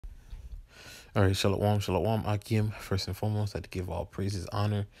All right, shalom, shalom, Akim. First and foremost, I'd like to give all praises,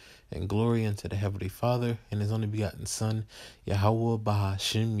 honor, and glory unto the Heavenly Father and His only begotten Son, Yahweh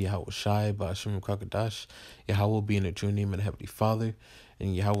Bahashim, Yahweh Shai, Bahashim Kakadash, Yahweh being the true name of the Heavenly Father,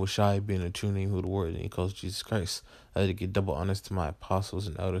 and Yahweh Shai being the true name of the Word, and He calls Jesus Christ. I'd like to give double honors to my apostles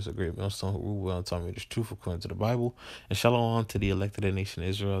and elders, a great millstone who rule well and taught me this truth according to the Bible, and shalom to the elected of the nation of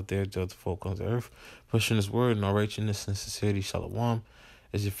Israel out there, judge the folk on the earth, pushing His word in all righteousness and sincerity, shalom.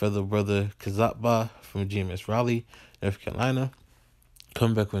 As your fellow brother Kazatba from GMS Raleigh, North Carolina.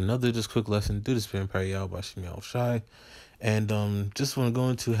 Come back with another just quick lesson. Do the spin parallel by Shemiel Shai. And just want to go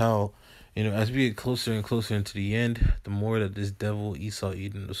into how, as we get closer and closer into the end, the more that this devil, Esau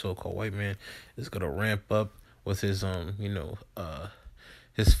Edom, the so-called white man, is gonna ramp up with his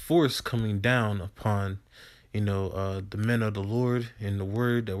his force coming down upon, the men of the Lord and the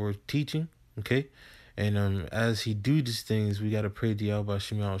word that we're teaching. Okay. And as he do these things, we gotta pray to Yahweh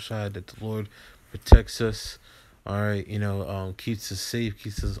Shemiel Shai that the Lord protects us. All right, keeps us safe,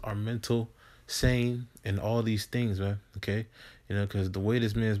 keeps us our mental sane, and all these things, man. Okay, because the way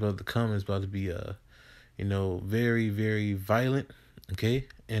this man is about to come is about to be very, very violent. Okay,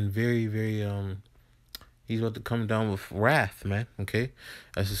 and very, very he's about to come down with wrath, man. Okay,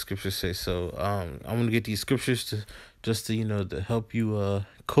 as the scriptures say. So I'm gonna get these scriptures to just to help you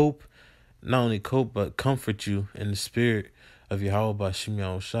cope, not only cope but comfort you in the spirit of Yahweh by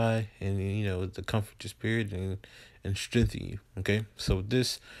Shemiel Shai, and to comfort your spirit and strengthen you. Okay, so with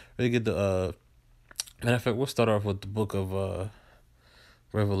this, really get the matter of fact, we'll start off with the book of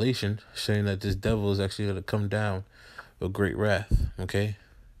Revelation, showing that this devil is actually going to come down with great wrath. Okay,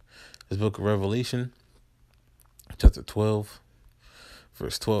 this book of Revelation, chapter 12,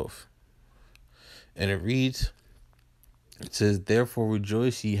 verse 12, and it reads, it says, "Therefore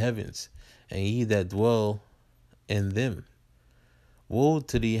rejoice, ye heavens, and ye that dwell in them. Woe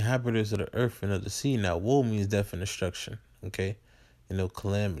to the inhabitants of the earth and of the sea." Now, woe means death and destruction. Okay,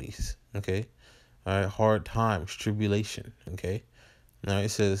 calamities. Okay, all right, hard times, tribulation. Okay, now it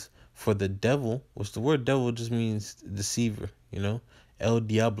says, "For the devil," which the word devil just means deceiver. El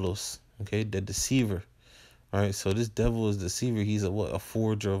Diablos. Okay, the deceiver. All right, so this devil is deceiver. He's a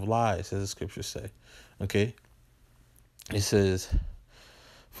forger of lies, as the scriptures say. Okay, it says,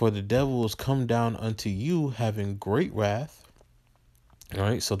 "For the devil is come down unto you, having great wrath." All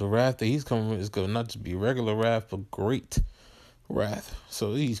right, so the wrath that he's coming with is going to not just be regular wrath, but great wrath.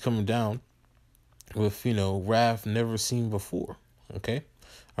 So he's coming down with, wrath never seen before. Okay,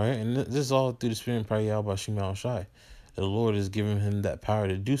 all right, and this is all through the spirit and power of Yahweh Shemiel Shai. The Lord is giving him that power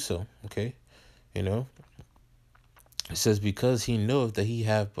to do so. Okay, it says, "Because he knoweth that he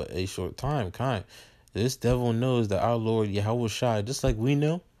have but a short time." This devil knows that our Lord Yahweh Shai, just like we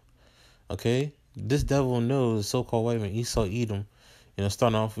know. Okay, this devil knows so-called white man Esau Edom.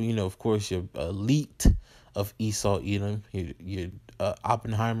 Starting off, of course, your elite of Esau Edom, your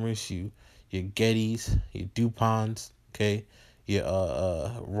Oppenheimers, your Gettys, your DuPonts, okay, your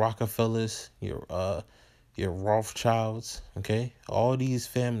Rockefellers, your Rothschilds, okay, all these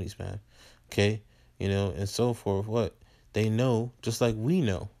families, man, okay, and so forth. What they know, just like we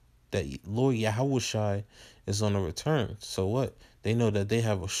know, that Lord Yahweh Shai is on a return. So what? They know that they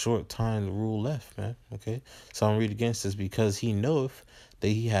have a short time to rule left, man. Okay, so I'm read against this, because he knoweth that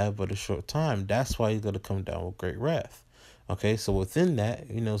he have but a short time. That's why he's gonna come down with great wrath. Okay, so within that,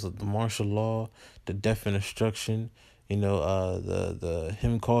 so the martial law, the death and destruction, the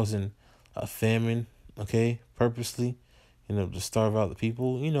him causing a famine, okay, purposely, to starve out the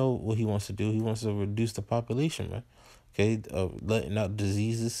people. You know what he wants to do? He wants to reduce the population, man. Okay, letting out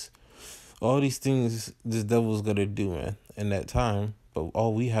diseases, all these things this devil's gonna do, man, in that time. But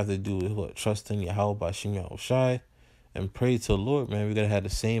all we have to do is what? Trust in Yahweh by Shemiel Shai and pray to the Lord, man. We gotta have the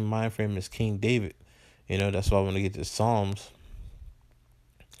same mind frame as King David. That's why I want to get to Psalms,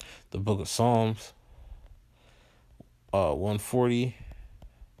 the book of Psalms, 140.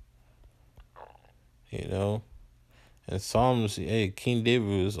 And Psalms, hey, King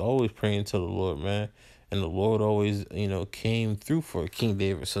David was always praying to the Lord, man. And the Lord always, came through for King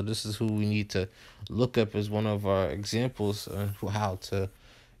David. So this is who we need to look up as one of our examples of how to,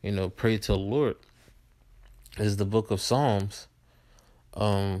 pray to the Lord. This is the book of Psalms,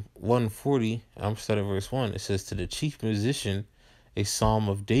 140. I'm starting at verse 1. It says, "To the chief musician, a psalm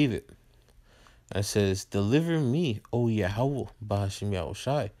of David." It says, "Deliver me, O Yahweh, Bahashim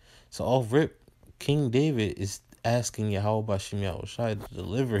Yahushai." So all rip, King David is asking Yahweh Bahashim Yahushai to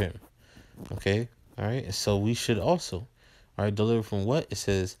deliver him. Okay, all right. And so we should also, all right, deliver from what? It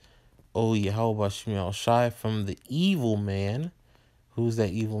says, "O Yahweh Bahashim Yahushai, from the evil man." Who's that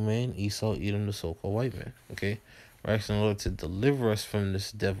evil man? Esau Edom, the so-called white man. Okay, we're asking the Lord to deliver us from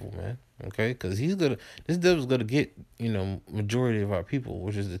this devil, man. Okay, because this devil's gonna get majority of our people,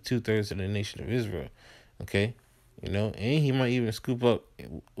 which is the 2/3 of the nation of Israel. Okay, and he might even scoop up.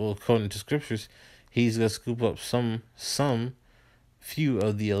 Well, according to scriptures, he's gonna scoop up some few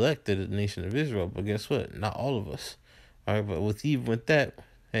of the elected of the nation of Israel. But guess what? Not all of us. All right, but even with that,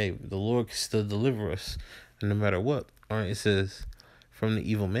 hey, the Lord can still deliver us, no matter what. All right, it says, "From the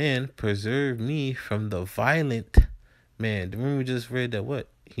evil man, preserve me from the violent man." Remember, we just read that what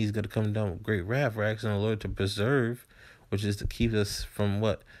he's gonna come down with great wrath. We're asking the Lord to preserve, which is to keep us from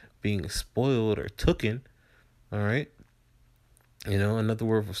what being spoiled or tooken. All right, another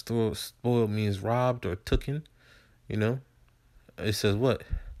word for spoiled means robbed or tooken. You know, it says what?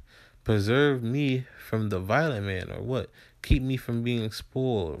 Preserve me from the violent man, or what? Keep me from being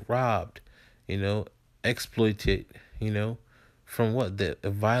spoiled, robbed, you know, exploited, from what? The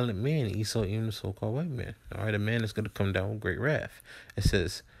violent man, Esau, even the so-called white man. All right, a man is going to come down with great wrath. It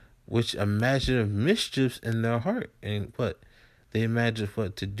says, which imagine of mischiefs in their heart. And what? They imagine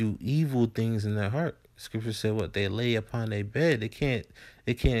what? To do evil things in their heart. Scripture said what? They lay upon their bed. They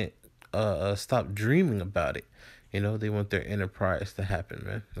can't stop dreaming about it. They want their enterprise to happen,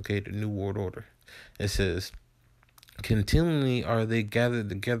 man. Okay, the New World Order. It says, continually are they gathered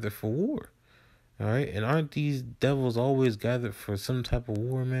together for war. All right, and aren't these devils always gathered for some type of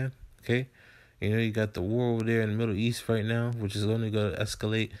war, man? Okay, you got the war over there in the Middle East right now, which is only going to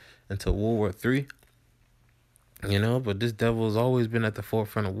escalate into World War III. But this devil has always been at the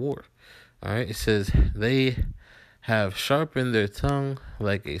forefront of war. All right, it says they have sharpened their tongue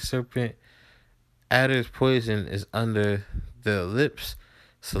like a serpent. Adder's poison is under their lips.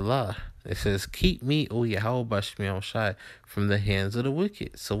 Salah. It says, keep me, O Yahweh Bashmi Shai, from the hands of the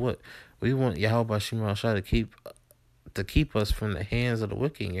wicked. So what? We want Yahweh Bashmi Shai to keep us from the hands of the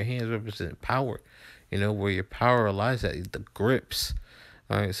wicked. And your hands represent power. Where your power lies at, the grips.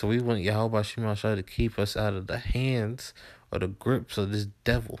 All right, so we want Yahweh Bashmi Shai to keep us out of the hands or the grips of this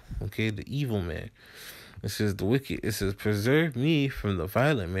devil. Okay, the evil man. It says the wicked. It says, preserve me from the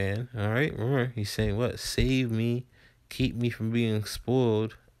violent man. All right, remember, he's saying what? Save me, keep me from being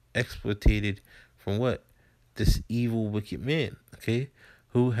spoiled, exploited from what? This evil, wicked man, okay?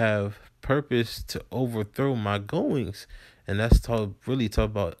 Who have purpose to overthrow my goings. And that's really talk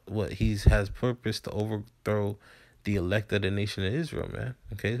about what he has purpose to overthrow the elect of the nation of Israel, man.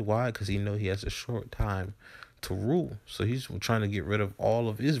 Okay, why? Because he has a short time to rule. So he's trying to get rid of all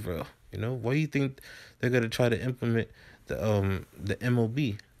of Israel. Why do you think they're gonna try to implement the MOB?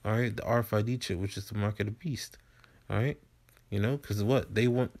 All right, the RFID chip, which is the mark of the beast. All right, because what they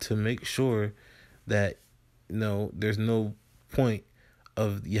want to make sure that there's no point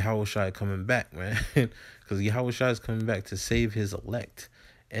of Yahweh Shai coming back, man, because Yahweh Shai is coming back to save his elect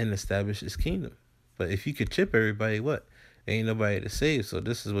and establish his kingdom. But if you could chip everybody, what? Ain't nobody to save. So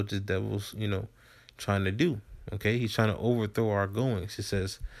this is what this devil's trying to do. Okay, he's trying to overthrow our goings. It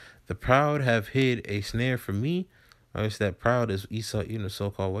says, the proud have hid a snare for me. Or it's that proud is Esau,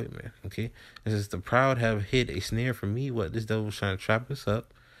 so-called white man. Okay, it says, the proud have hid a snare for me. What? This devil's trying to trap us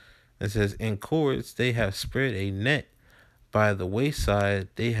up. It says, in cords they have spread a net. By the wayside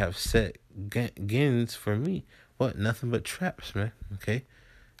they have set gins for me. What? Nothing but traps, man. Okay.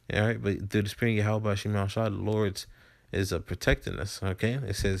 All right, but through the spirit of Yahweh Shema Shah, the Lord is protecting us. Okay.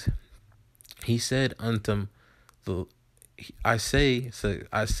 It says, he said unto the I said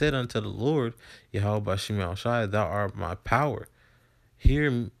unto the Lord, Yahweh Bashim Shai, thou art my power.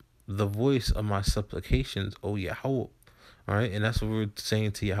 Hear the voice of my supplications, O Yahweh. All right, and that's what we're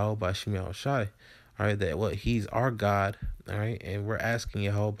saying to Yahweh Bashim Shai. All right, that what he's our God. All right, and we're asking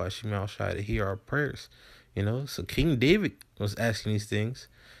Yahweh Bashim Shai to hear our prayers. So King David was asking these things.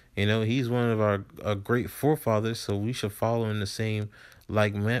 He's one of our great forefathers, so we should follow in the same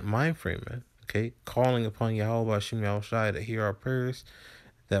mind frame, man. Okay, calling upon Yahweh Bashim Shai to hear our prayers,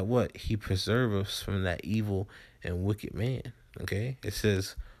 that what? He preserve us from that evil and wicked man. Okay, it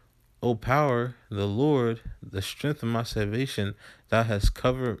says, O power, the Lord, the strength of my salvation, thou hast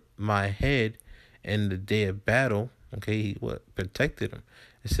covered my head in the day of battle. Okay, he protected him.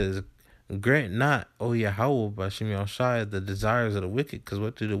 It says, grant not, O Yahweh Bashim Shai, the desires of the wicked. Because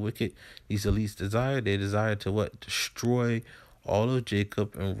what do the wicked, these elites desire? They desire to what? Destroy all of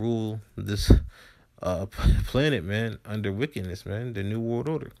Jacob and rule this planet, man, under wickedness, man, the New World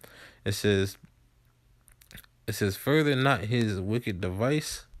Order. It says, further not his wicked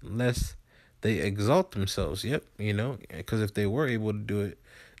device, lest they exalt themselves. Yep, because if they were able to do it,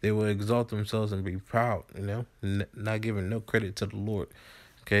 they would exalt themselves and be proud, not giving no credit to the Lord,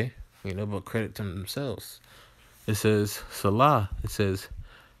 okay, but credit to themselves. It says, Salah, it says,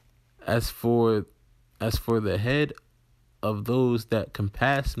 as for the head of those that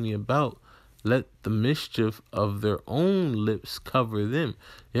compass me about. Let the mischief of their own lips cover them.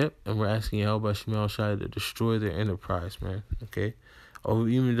 Yep, and we're asking Yahweh Shemel Shai to destroy their enterprise, man. Okay? Oh,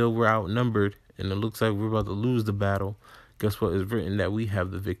 even though we're outnumbered and it looks like we're about to lose the battle, guess what? It's written that we have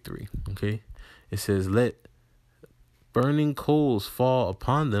the victory. Okay? It says, let burning coals fall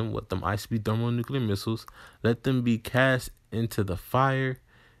upon them with them high-speed thermonuclear missiles. Let them be cast into the fire,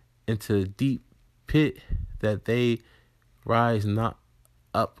 into the deep pit, that they rise not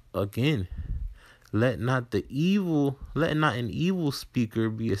up again. Let not an evil speaker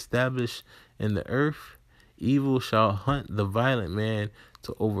be established in the earth. Evil shall hunt the violent man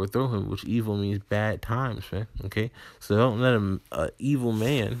to overthrow him, which evil means bad times, man. Okay, so don't let a evil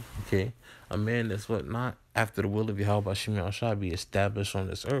man, okay, a man that's what not after the will of Yahweh Shemi Shai be established on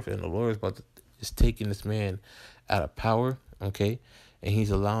this earth, and the Lord is taking this man out of power, okay, and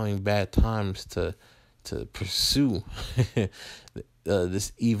he's allowing bad times to pursue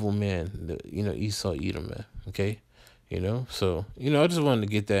this evil man, Esau Edom, man. Okay, so I just wanted to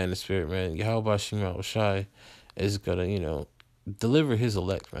get that in the spirit, man. Yahweh Shema Shai is gonna deliver his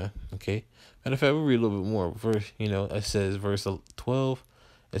elect, man. Okay, matter of fact, we'll read a little bit more. It says verse 12.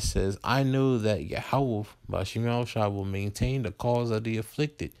 It says, I know that Yahweh Shema Shai will maintain the cause of the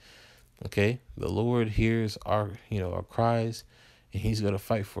afflicted. Okay, the Lord hears our cries, and He's gonna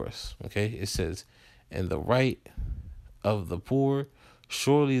fight for us. Okay, it says, and the right of the poor,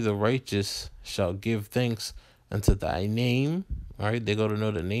 surely the righteous shall give thanks unto thy name. All right, they go to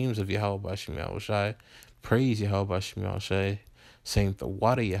know the names of Yahweh Shemi Shai, praise Yahweh Shemi Shai, saying the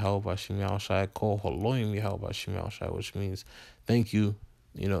water Yahweh Shemi Shai, call Haloim Yahweh Shemi Shai, which means thank you,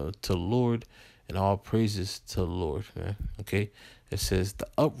 to the Lord, and all praises to the Lord, man. Okay, it says the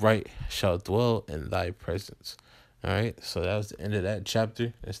upright shall dwell in thy presence. All right, so that was the end of that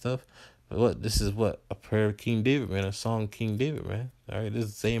chapter and stuff. But this is a prayer of King David, man, a song of King David, man. All right, this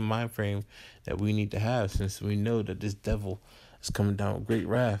is the same mind frame that we need to have, since we know that this devil is coming down with great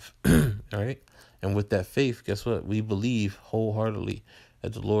wrath. All right, and with that faith, guess what? We believe wholeheartedly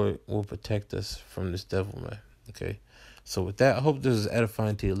that the Lord will protect us from this devil, man. Okay, so with that, I hope this is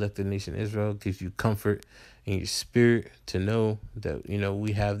edifying to the elected nation Israel, gives you comfort in your spirit to know that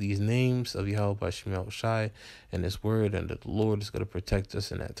we have these names of Yahweh Shemi Shai and this word, and that the Lord is going to protect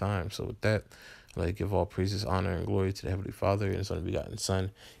us in that time. So with that, I'd like to give all praises, honor, and glory to the Heavenly Father and His only begotten Son,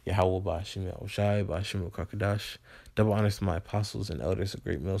 Yahweh Shemi Shai, Shemi Kakadash. Double honors to my apostles and elders, a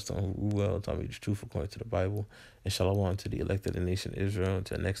great millstone who rule well, taught me the truth according to the Bible. And shalom to the elected nation Israel.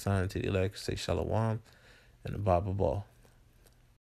 Until next time, to the elect, say shalom and the Bible ball.